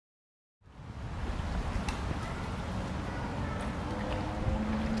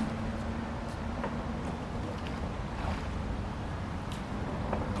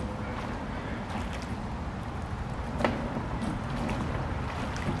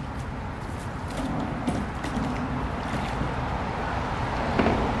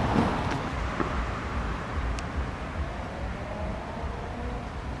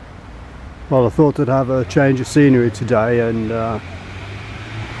Well, I thought I'd have a change of scenery today, and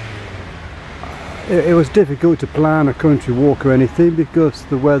it was difficult to plan a country walk or anything because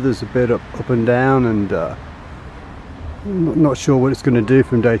the weather's a bit up and down, and not sure what it's going to do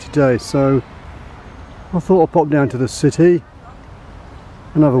from day to day. So I thought I'd pop down to the city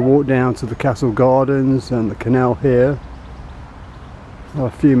and have a walk down to the castle gardens and the canal here. A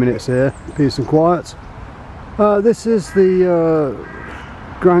few minutes here, peace and quiet. This is the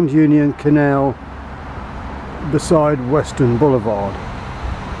Grand Union Canal beside Western Boulevard.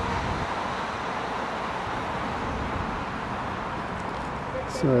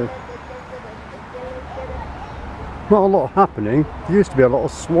 So, not a lot happening. There used to be a lot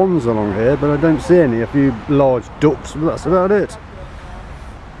of swans along here, but I don't see any. A few large ducks, but that's about it.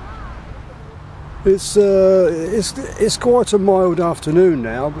 It's quite a mild afternoon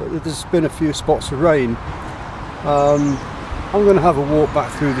now, but there's been a few spots of rain. I'm going to have a walk back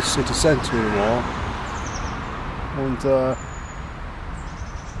through the city centre in a while, and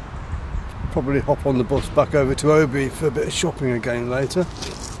probably hop on the bus back over to Obi for a bit of shopping again later.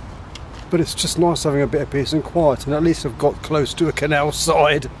 But it's just nice having a bit of peace and quiet, and at least I've got close to a canal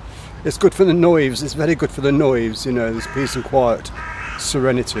side. It's good for the noise, it's very good for the noise, you know, there's peace and quiet,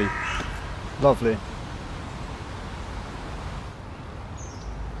 serenity. Lovely.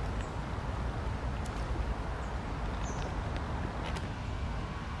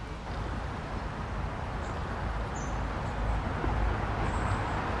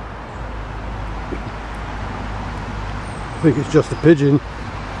 I think it's just a pigeon.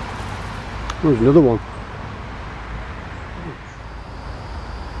 There's another one.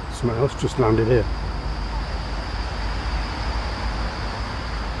 Something else just landed here.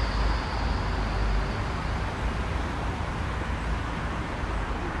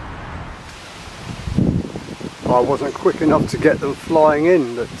 I wasn't quick enough to get them flying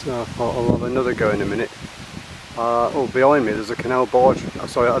in, but I'll have another go in a minute. Oh, behind me there's a canal barge,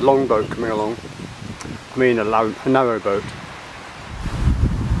 sorry, a longboat coming along. I mean a narrow boat.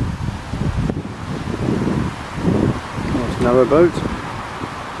 Nice narrow boat.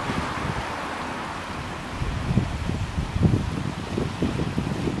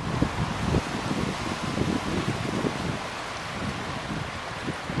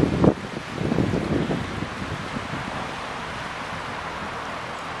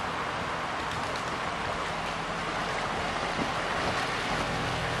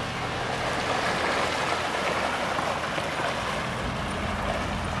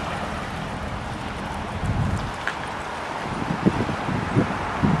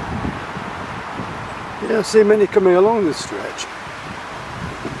 I don't see many coming along this stretch,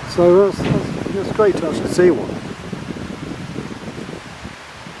 so that's great to actually see one.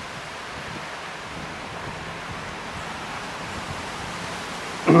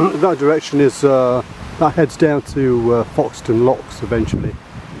 That direction is that heads down to Foxton Locks eventually.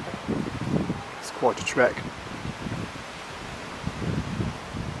 It's quite a trek.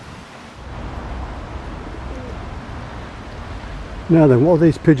 Now then, what are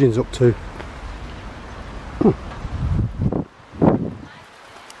these pigeons up to?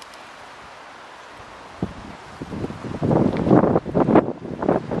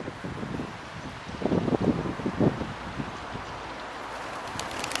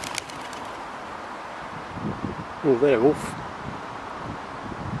 Oh, they're off.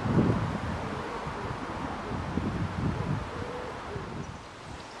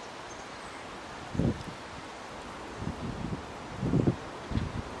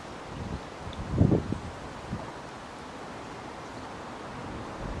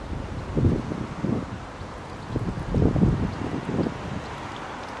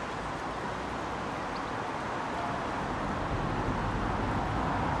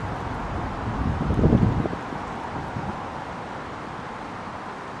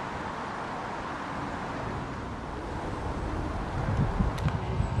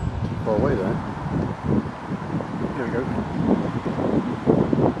 Far away there. There we go.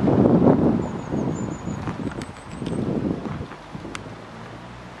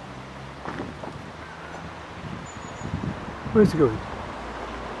 Where's he going?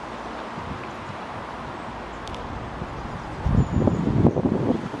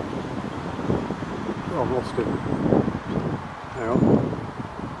 Oh, I've lost him. Hang on.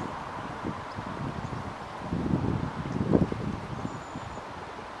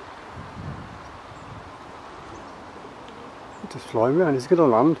 Just flying around, he's going to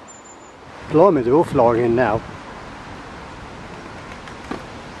land. Blimey, they're all flying in now.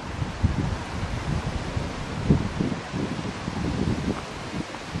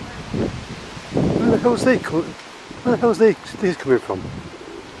 Where the hell's these coming from?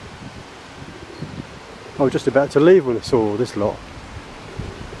 I was just about to leave when I saw all this lot.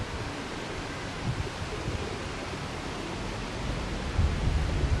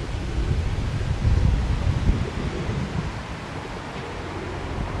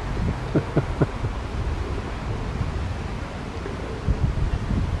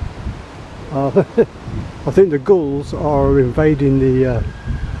 I think the gulls are invading the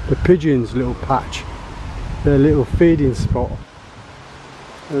pigeons' little patch, their little feeding spot.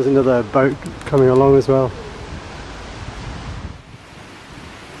 There's another boat coming along as well.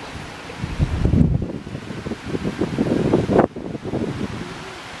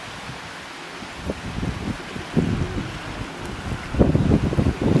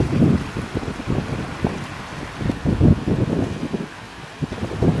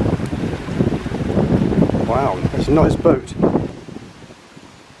 Wow, that's a nice boat.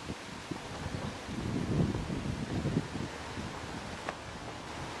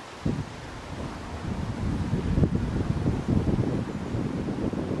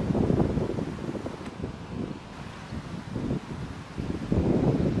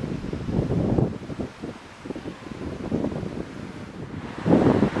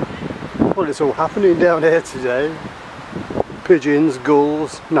 Well, it's all happening down here today. Pigeons,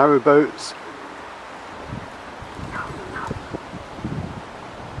 gulls, narrowboats.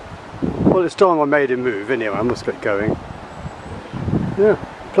 Well, it's time I made a move anyway, I must get going. Yeah,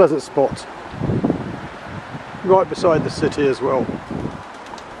 pleasant spot. Right beside the city as well.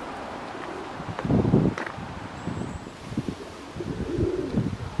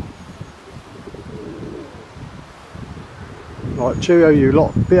 Right, cheerio you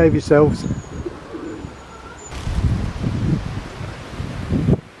lot, behave yourselves.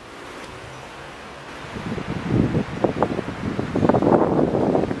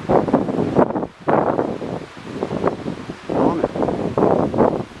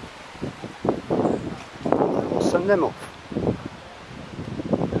 I'll send them off.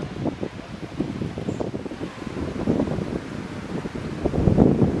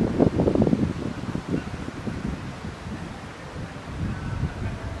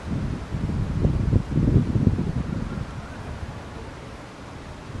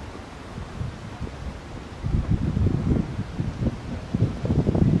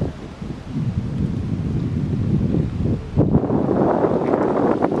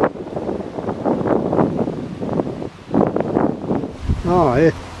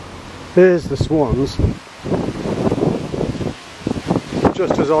 Ah, here's the swans.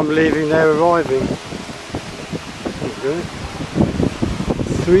 Just as I'm leaving, they're arriving. There we go.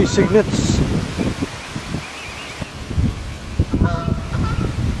 3 cygnets.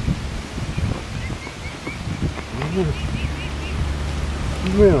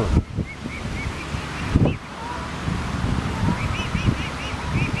 Yeah.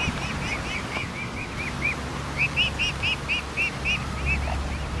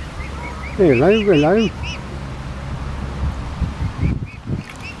 Hello, hello.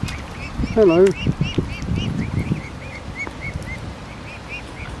 Hello.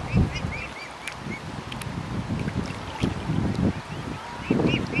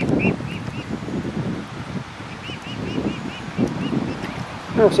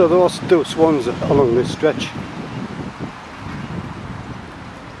 Oh, so there are still swans along this stretch.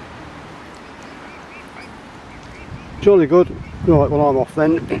 Jolly good. Right, well I'm off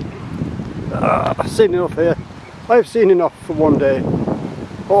then. I've seen enough here. I've seen enough for one day.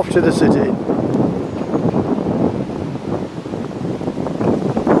 Off to the city.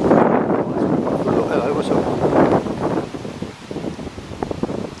 Hello, what's up?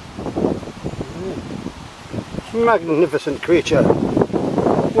 Magnificent creature.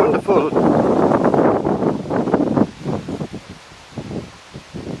 Wonderful.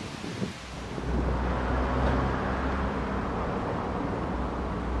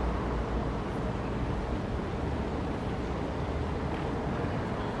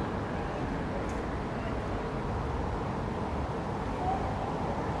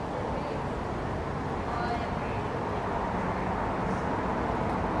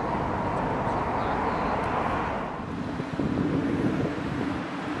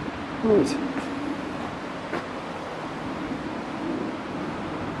 Right.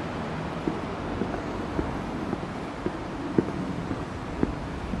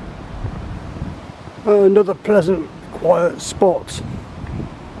 Another pleasant, quiet spot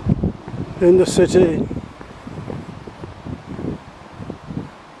in the city.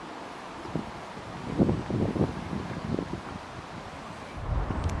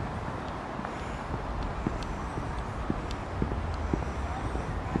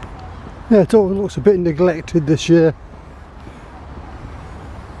 Yeah, it all looks a bit neglected this year.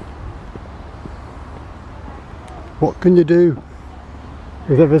 what can you do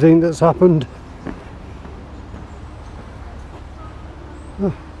with everything that's happened?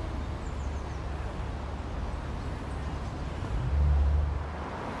 Oh.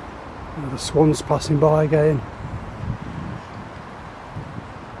 The swans passing by again.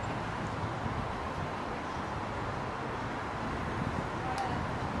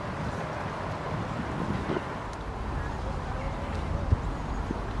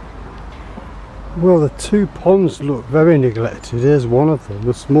 Well, the two ponds look very neglected. Here's one of them,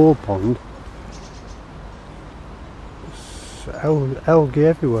 the small pond. There's algae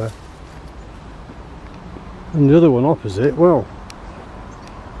everywhere. And the other one opposite, well,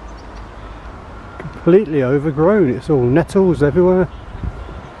 completely overgrown. It's all nettles everywhere.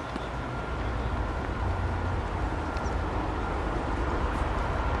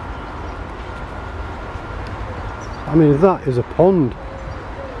 I mean, that is a pond.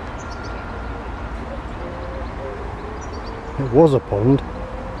 It was a pond.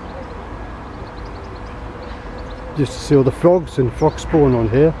 Just to see all the frogs and frog spawn on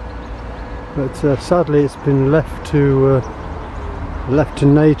here, but sadly it's been left to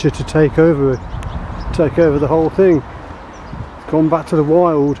nature to take over the whole thing. It's gone back to the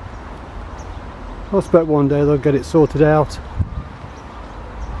wild. I expect one day they'll get it sorted out.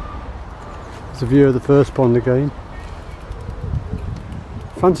 There's a view of the first pond again.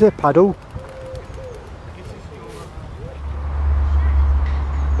 Fancy a paddle?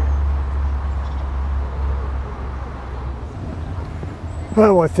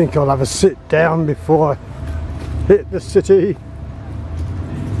 Oh, I think I'll have a sit down before I hit the city.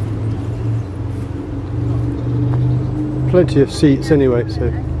 Plenty of seats anyway, so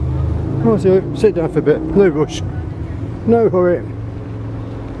I'll sit down for a bit. No rush, no hurry.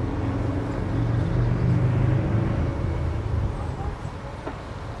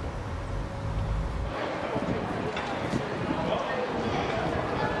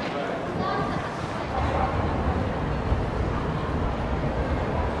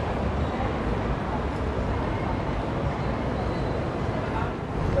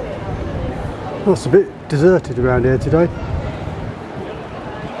 Well, it's a bit deserted around here today.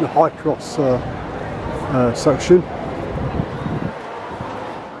 The High Cross section.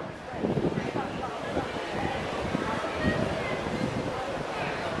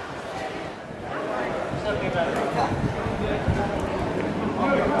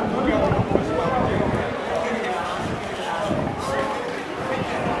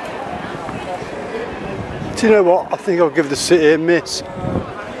 Do you know what? I think I'll give the city a miss.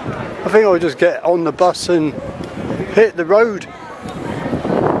 I think I'll just get on the bus and hit the road.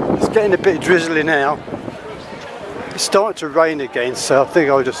 It's getting a bit drizzly now. It's starting to rain again, so I think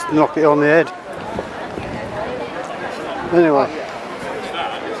I'll just knock it on the head. Anyway,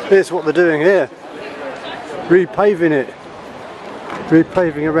 here's what they're doing here. Repaving it.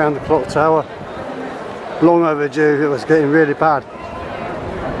 Repaving around the clock tower. Long overdue, it was getting really bad.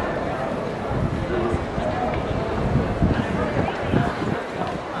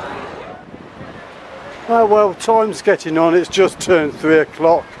 Oh well, time's getting on, it's just turned 3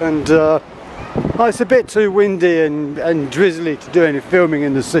 o'clock and it's a bit too windy and drizzly to do any filming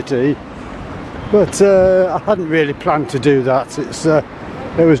in the city, but I hadn't really planned to do that.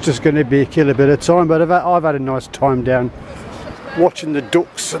 It was just going to be a killer bit of time, but I've had a nice time down watching the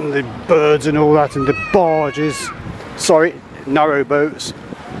ducks and the birds and all that, and the barges, sorry, narrow boats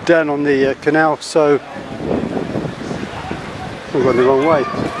down on the canal. So I've gone the wrong way.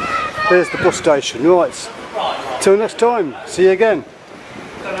 There's the bus station. Right, till next time, see you again.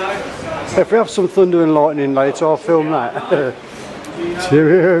 If we have some thunder and lightning later, I'll film that.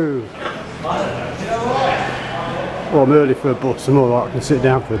 Cheerio. Well, I'm early for a bus, I'm alright, I can sit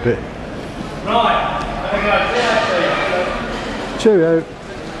down for a bit. Cheerio.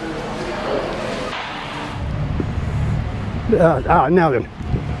 Now then,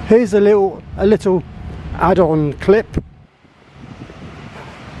 here's a little add-on clip.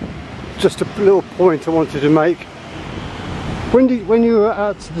 Just a little point I wanted to make. When you were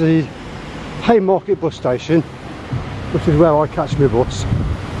at the Haymarket bus station, which is where I catch my bus,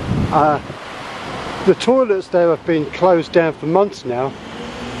 the toilets there have been closed down for months now,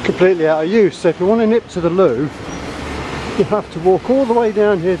 completely out of use. So if you want to nip to the loo, you have to walk all the way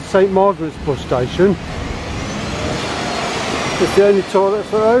down here to St Margaret's bus station. It's the only toilets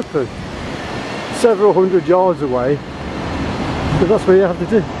that are open, several hundred yards away, but that's what you have to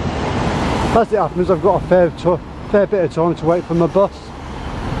do. As it happens, I've got a fair bit of time to wait for my bus,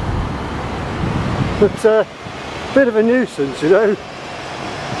 but a bit of a nuisance, you know,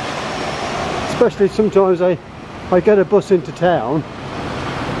 especially sometimes I get a bus into town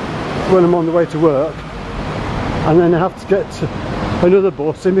when I'm on the way to work, and then I have to get to another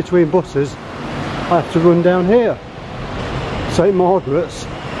bus. In between buses I have to run down here, St Margaret's,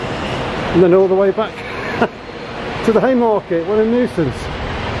 and then all the way back to the Haymarket. What a nuisance.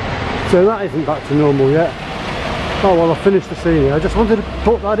 So that isn't back to normal yet. Oh well, I finished the scene. I just wanted to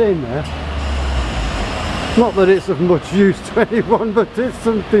put that in there. Not that it's of much use to anyone, but it's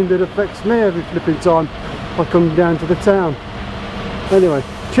something that affects me every flipping time I come down to the town. Anyway,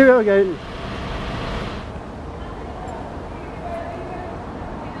 cheerio again.